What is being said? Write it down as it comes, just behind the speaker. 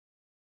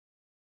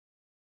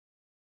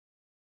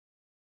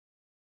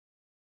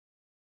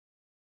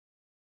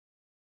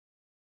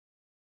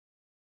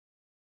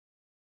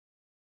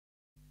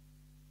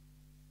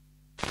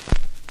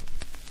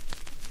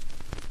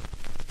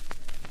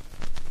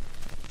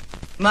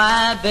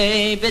My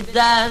baby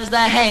does the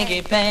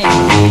hanky panky.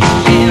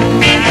 Yeah,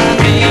 my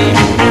baby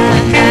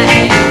does the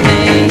hanky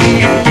panky.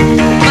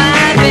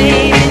 My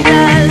baby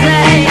does the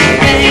hanky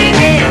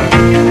panky.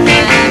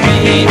 My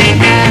baby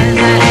does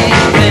the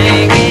hanky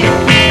panky.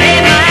 Hey,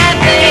 my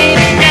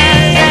baby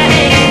does the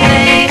hanky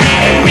panky.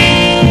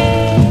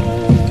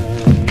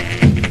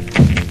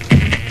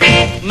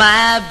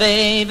 My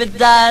baby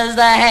does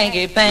the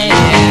hanky panky.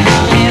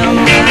 Yeah,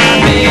 my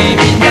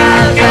baby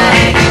does the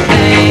hanky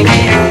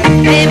panky.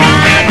 Hey, my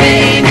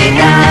baby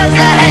does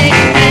the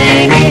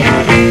hanky-panky.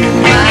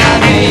 My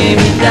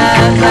baby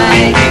does the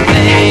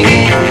hanky-panky.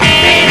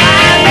 Hey,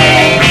 my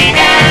baby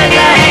does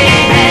the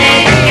hanky-panky.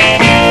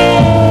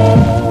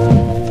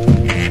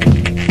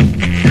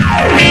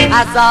 I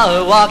saw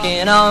her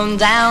walking on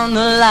down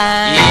the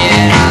line.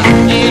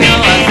 Yeah, you know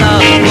I saw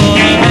her for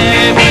the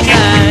very first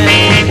time.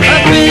 A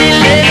pretty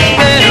little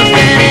girl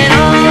standing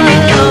all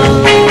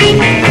alone.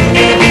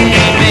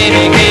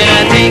 Baby, can I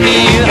take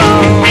you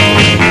home?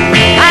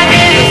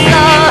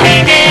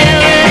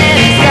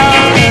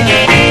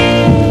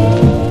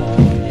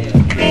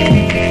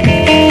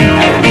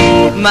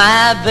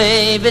 My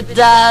baby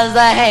does the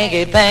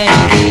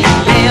hanky-panky.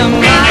 Yeah,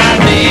 my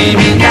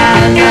baby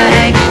does the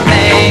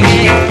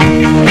hanky-panky.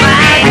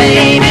 My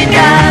baby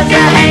does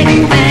the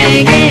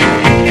hanky-panky.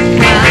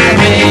 My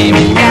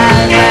baby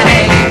does the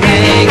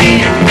hanky-panky.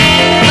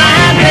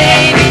 My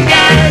baby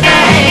does the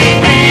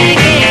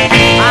hanky-panky.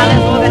 All right,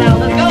 let's walk it out.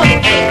 Let's go.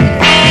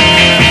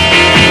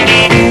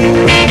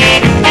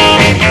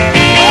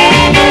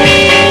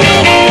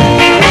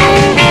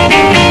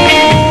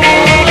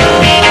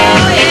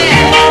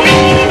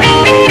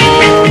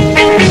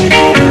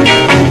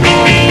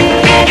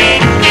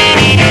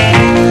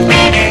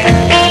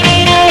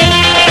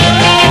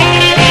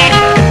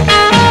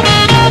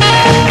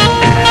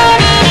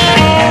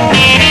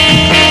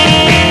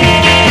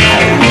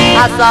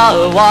 I saw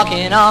her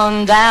walking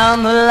on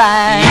down the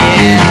line.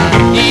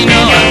 Yeah, you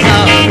know I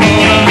saw her for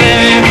the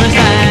very first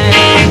time.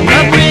 A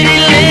pretty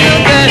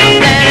little girl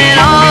standing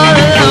all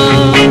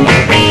alone.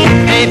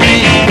 Hey,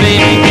 baby,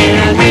 baby, can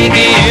I take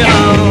you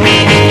home?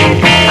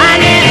 I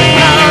never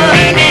saw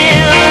her,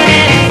 never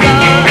saw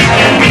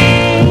her.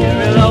 You're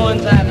real low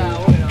inside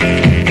now.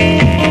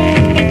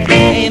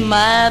 Hey,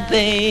 my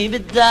baby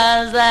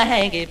does the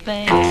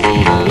hanky-panky.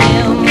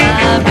 Yeah,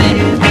 my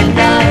baby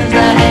does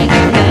the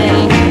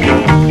hanky-panky.